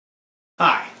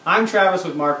I'm Travis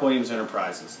with Mark Williams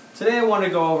Enterprises. Today I want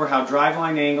to go over how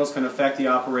driveline angles can affect the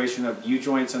operation of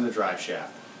U-joints in the drive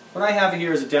shaft. What I have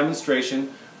here is a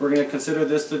demonstration. We're going to consider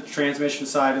this the transmission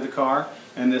side of the car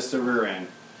and this the rear end.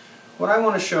 What I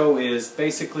want to show is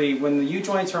basically when the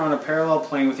U-joints are on a parallel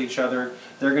plane with each other,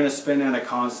 they're going to spin at a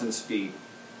constant speed.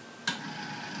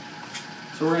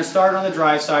 So we're going to start on the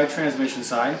drive side, transmission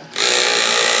side.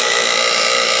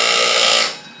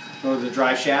 Go to the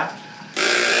drive shaft.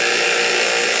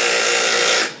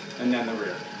 And then the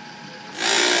rear.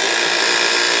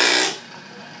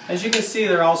 As you can see,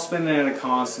 they're all spinning at a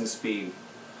constant speed.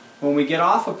 When we get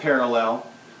off a parallel,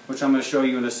 which I'm going to show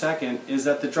you in a second, is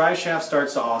that the drive shaft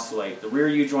starts to oscillate. The rear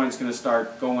U-joint is going to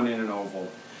start going in an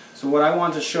oval. So what I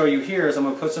want to show you here is I'm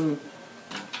going to put some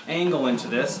angle into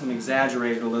this. I'm going to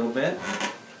exaggerate it a little bit.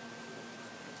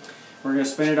 We're going to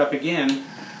spin it up again.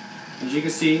 As you can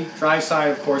see, drive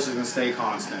side, of course, is going to stay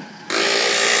constant.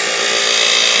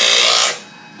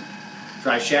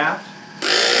 Drive shaft,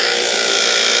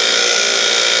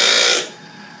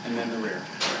 and then the rear.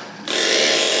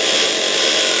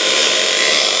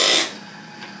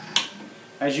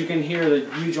 As you can hear, the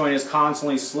U-joint is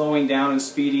constantly slowing down and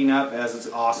speeding up as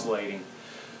it's oscillating.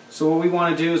 So what we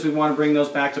want to do is we want to bring those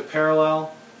back to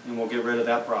parallel, and we'll get rid of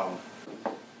that problem.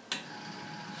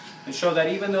 And show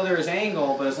that even though there is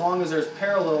angle, but as long as there's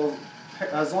parallel,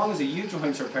 as long as the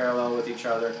U-joints are parallel with each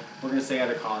other, we're going to stay at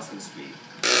a constant speed.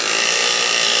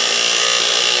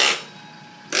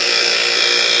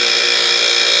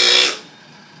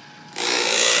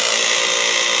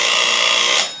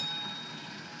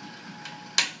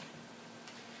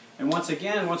 And once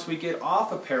again, once we get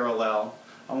off a parallel,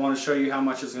 I want to show you how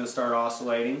much it's going to start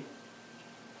oscillating.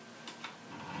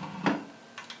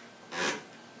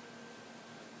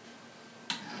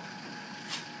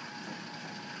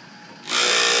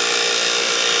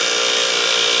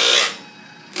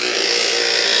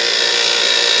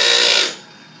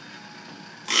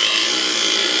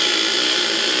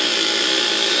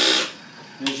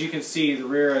 And as you can see, the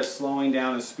rear is slowing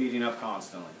down and speeding up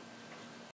constantly.